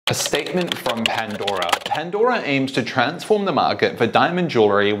A statement from Pandora. Pandora aims to transform the market for diamond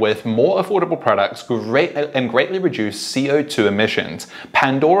jewelry with more affordable products and greatly reduce CO2 emissions.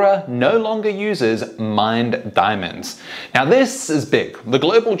 Pandora no longer uses mined diamonds. Now this is big. The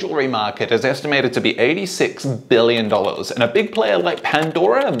global jewelry market is estimated to be $86 billion, and a big player like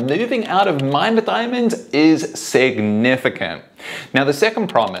Pandora moving out of mined diamonds is significant. Now the second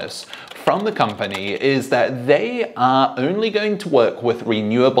promise from the company is that they are only going to work with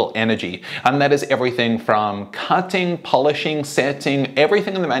renewable energy, and that is everything from cutting, polishing, setting,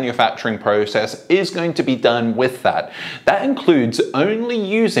 everything in the manufacturing process is going to be done with that. That includes only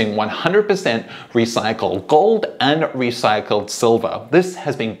using 100% recycled gold and recycled silver. This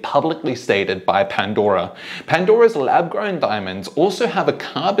has been publicly stated by Pandora. Pandora's lab-grown diamonds also have a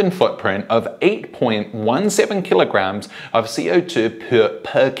carbon footprint of 8.17 kilograms of CO2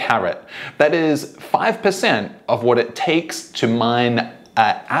 per carat. That is 5% of what it takes to mine an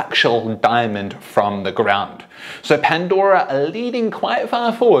actual diamond from the ground. So Pandora are leading quite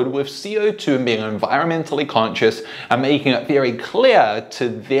far forward with CO2 and being environmentally conscious and making it very clear to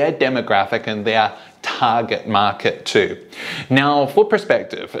their demographic and their target market too. Now, for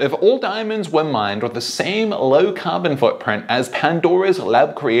perspective, if all diamonds were mined with the same low carbon footprint as Pandora's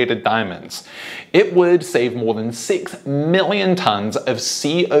lab-created diamonds, it would save more than 6 million tons of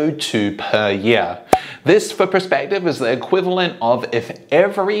CO2 per year. This, for perspective, is the equivalent of if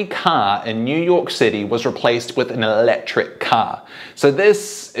every car in New York City was replaced with an electric car. So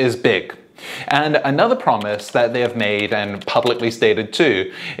this is big. And another promise that they have made and publicly stated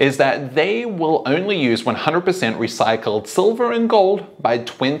too is that they will only use 100% recycled silver and gold by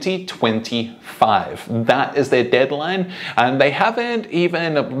 2025. That is their deadline, and they haven't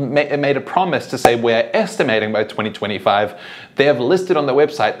even made a promise to say we're estimating by 2025. They have listed on their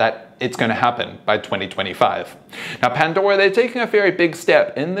website that it's going to happen by 2025. Now Pandora, they're taking a very big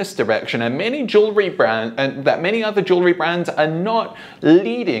step in this direction, and many other jewelry brands are not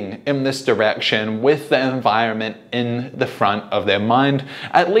leading in this direction with the environment in the front of their mind.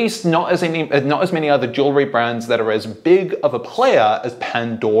 At least not as many other jewelry brands that are as big of a player as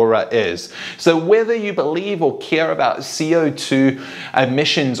Pandora is. So whether you believe or care about CO2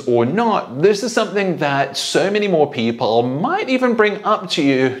 emissions or not, this is something that so many more people might even bring up to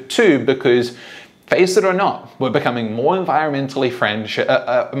you too, because face it or not, we're becoming more environmentally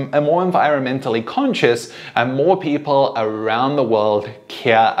conscious, and more people around the world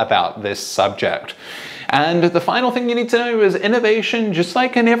care about this subject. And the final thing you need to know is innovation, just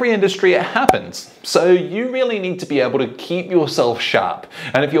like in every industry, it happens. So you really need to be able to keep yourself sharp.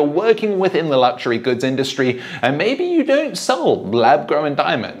 And if you're working within the luxury goods industry and maybe you don't sell lab-grown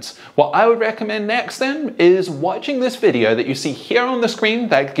diamonds, what I would recommend next then is watching this video that you see here on the screen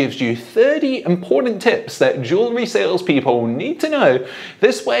that gives you 30 important tips that jewelry salespeople need to know.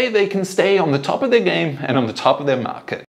 This way they can stay on the top of their game and on the top of their market.